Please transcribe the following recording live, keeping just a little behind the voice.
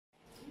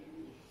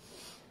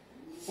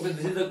Okay,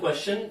 this is the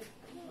question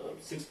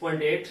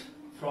 6.8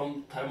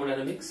 from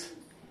thermodynamics.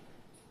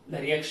 The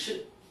reaction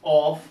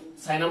of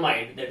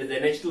cyanamide, that is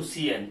NH2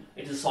 CN,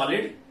 it is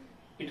solid.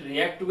 It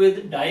reacts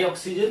with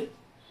dioxygen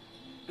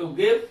to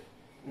give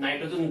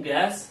nitrogen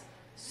gas,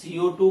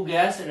 CO2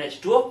 gas and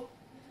H2O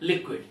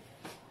liquid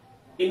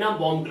in a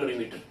bomb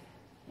colorimeter.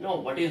 Now,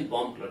 what is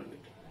bomb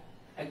colorimeter?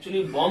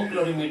 Actually, bomb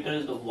colorimeter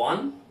is the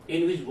one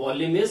in which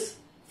volume is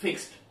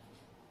fixed.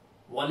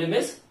 Volume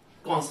is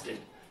constant.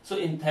 So,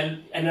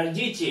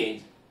 energy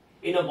change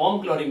in a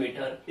bomb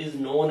colorimeter is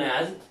known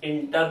as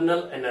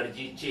internal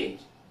energy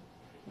change.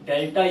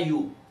 Delta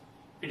U,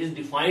 it is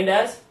defined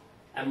as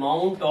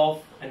amount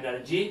of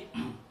energy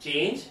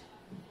change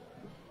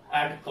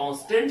at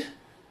constant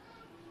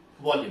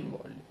volume.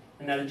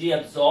 Energy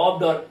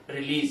absorbed or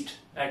released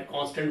at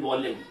constant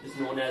volume is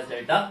known as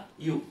delta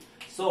U.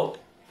 So,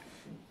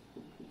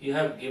 you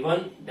have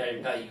given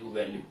delta U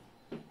value,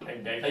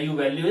 and delta U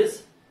value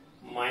is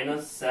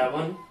minus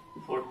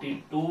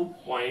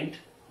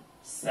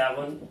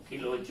 742.7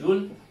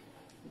 kilojoule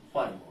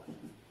per mole.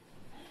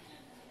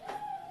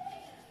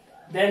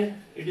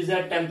 Then it is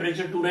at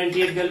temperature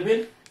 298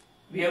 Kelvin.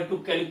 We have to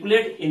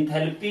calculate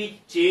enthalpy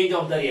change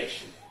of the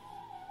reaction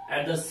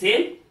at the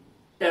same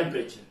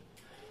temperature.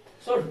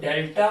 So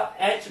delta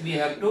H we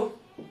have to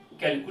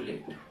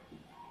calculate.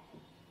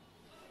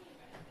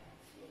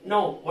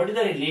 Now, what is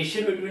the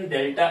relation between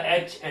delta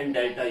H and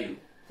delta U?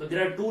 So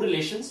there are two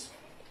relations.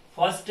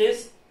 First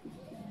is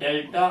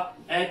delta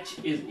H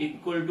is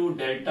equal to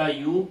delta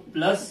U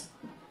plus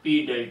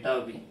P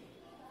delta V.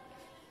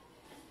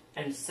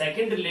 And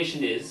second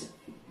relation is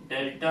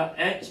delta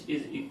H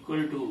is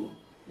equal to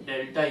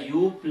delta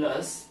U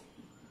plus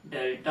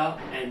delta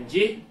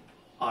Ng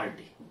RT.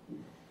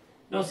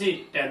 Now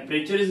see,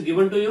 temperature is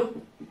given to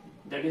you,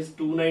 that is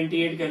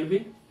 298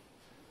 Kelvin.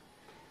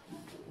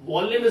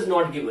 Volume is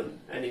not given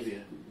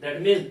anywhere.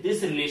 That means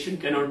this relation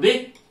cannot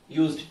be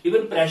used.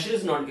 Even pressure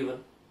is not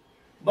given.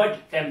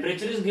 But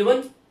temperature is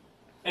given,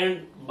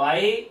 and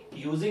by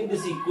using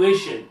this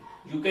equation,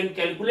 you can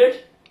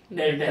calculate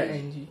delta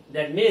Ng.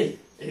 That means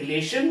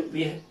relation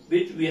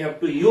which we have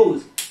to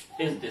use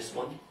is this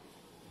one.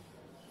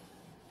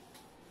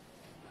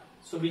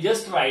 So we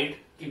just write,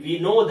 we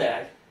know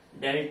that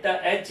delta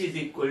H is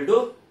equal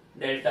to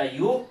delta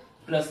U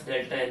plus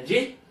delta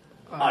Ng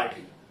RT.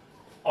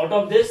 Out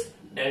of this,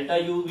 delta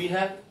U we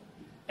have,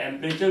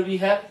 temperature we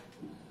have,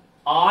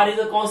 R is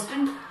a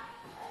constant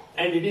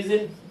and it is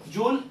in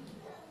joule,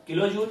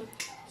 kilojoule.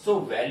 So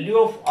value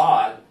of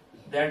R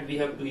that we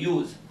have to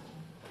use.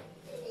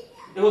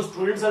 Those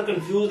students are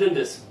confused in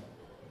this.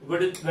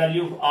 What is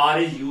value of R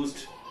is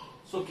used?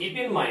 So keep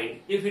in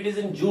mind, if it is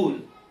in joule,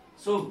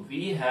 so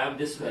we have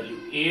this value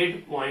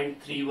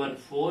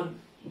 8.314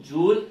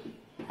 joule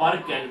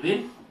per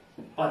Kelvin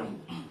per mole.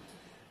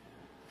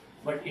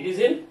 But it is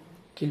in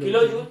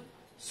kilojoule.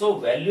 So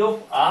value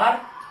of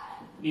R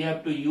we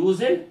have to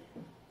use in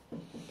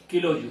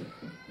kilojoule.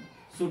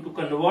 So to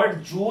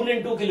convert joule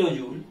into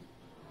kilojoule,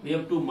 we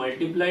have to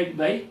multiply it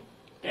by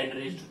 10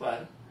 raised to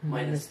power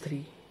minus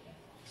 3.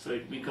 So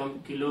it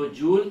becomes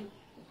kilojoule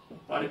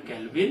per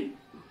Kelvin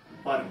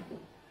per mole.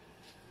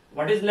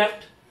 What is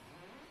left?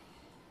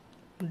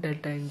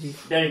 Delta Ng.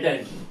 Delta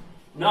Ng.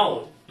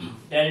 Now,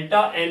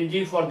 delta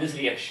Ng for this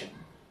reaction.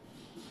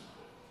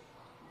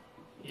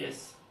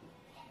 Yes.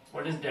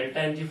 What is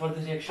delta Ng for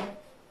this reaction?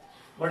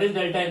 What is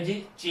delta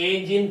Ng?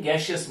 Change in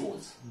gaseous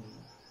moles.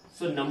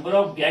 So, number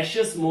of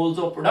gaseous moles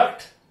of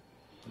product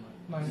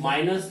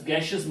minus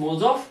gaseous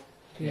moles of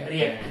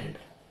reactant.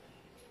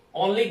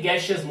 Only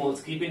gaseous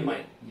moles, keep in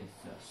mind. Yes,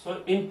 sir.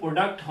 So, in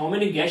product, how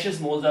many gaseous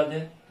moles are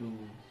there?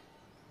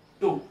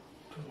 Two.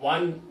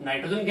 One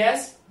nitrogen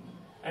gas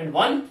and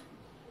one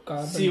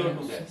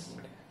CO2 gas.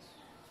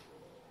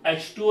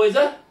 H2O is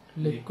a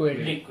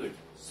liquid.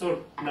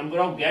 So, number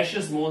of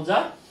gaseous moles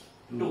are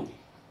 2.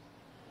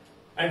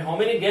 And how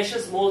many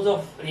gaseous moles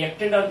of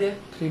reactant are there?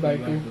 3 by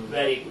 2.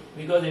 Very good.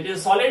 Because it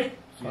is solid,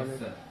 Yes,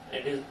 sir.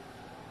 it is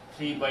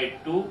 3 by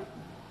 2.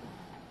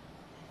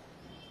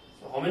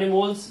 So, how many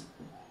moles?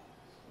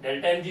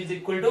 Delta Ng is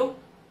equal to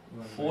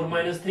 4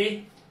 minus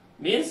 3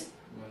 means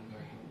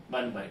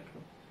 1 by 2.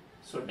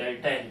 So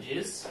delta Ng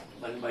is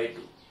 1 by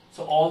 2.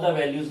 So all the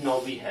values now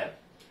we have.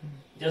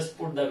 Just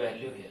put the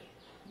value here.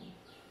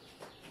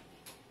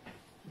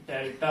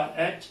 Delta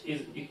H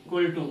is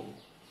equal to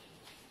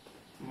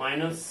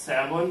minus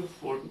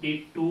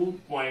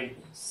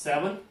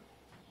 742.7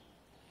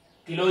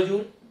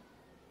 kilojoule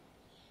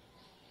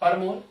per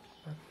mole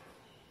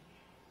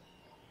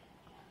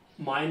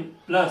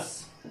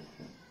plus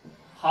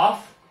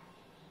half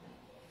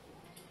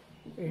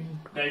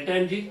delta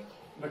Ng.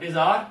 What is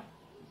R?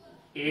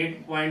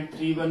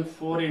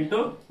 8.314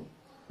 into,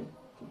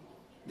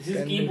 this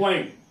is key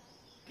point,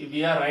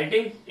 we are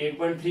writing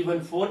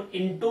 8.314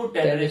 into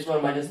 10 raised to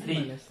power minus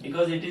 3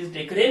 because it is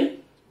taken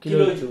in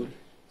kilojoule.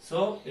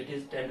 So it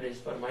is 10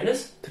 raised to power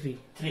minus 3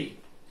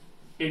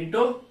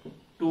 into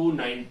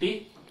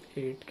 298.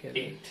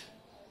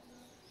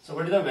 So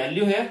what is the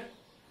value here?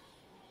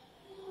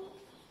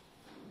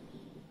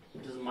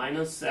 It is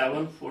minus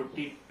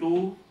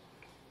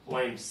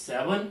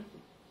 742.7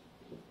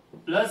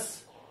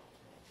 plus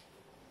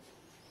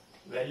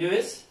value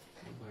is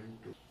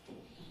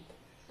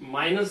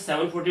minus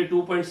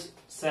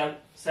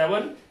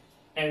 742.7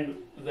 and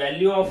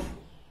value of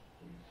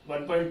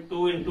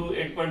 1.2 into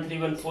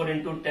 8.314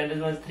 into 10 to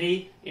the minus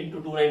 3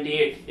 into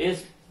 298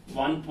 is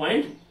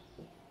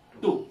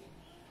 1.2.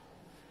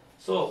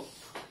 So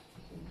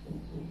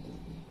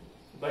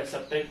by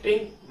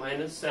subtracting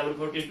minus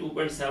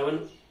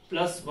 742.7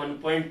 plus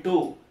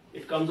 1.2,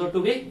 it comes out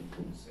to be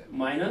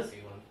minus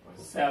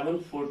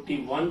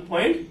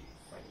 741.5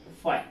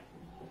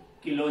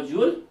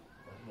 kilojoule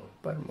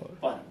per mole.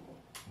 per mole.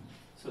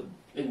 So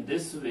in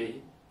this way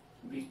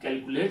we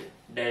calculate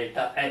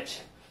delta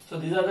H. So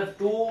these are the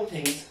two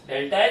things,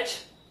 delta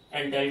H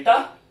and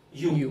delta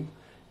U.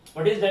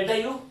 What is delta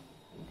U?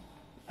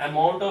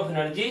 Amount of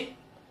energy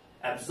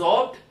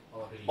absorbed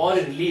or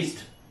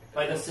released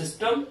by the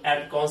system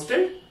at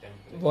constant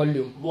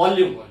Volume.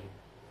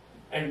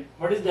 And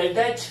what is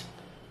delta H?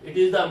 It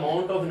is the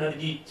amount of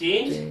energy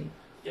change,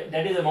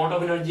 that is amount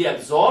of energy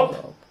absorbed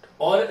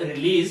or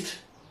released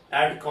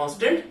at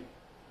constant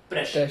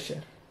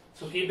pressure.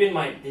 So keep in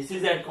mind, this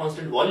is at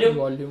constant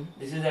volume,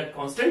 this is at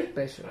constant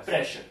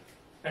pressure,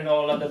 and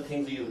all other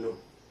things you know.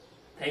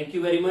 Thank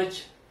you very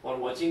much for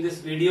watching this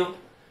video.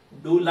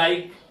 Do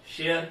like,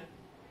 share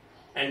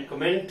and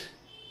comment,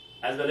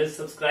 as well as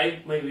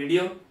subscribe my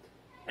video,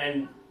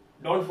 and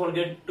don't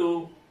forget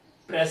to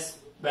press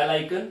bell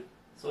icon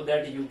so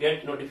that you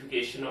get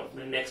notification of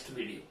my next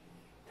video.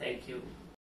 Thank you.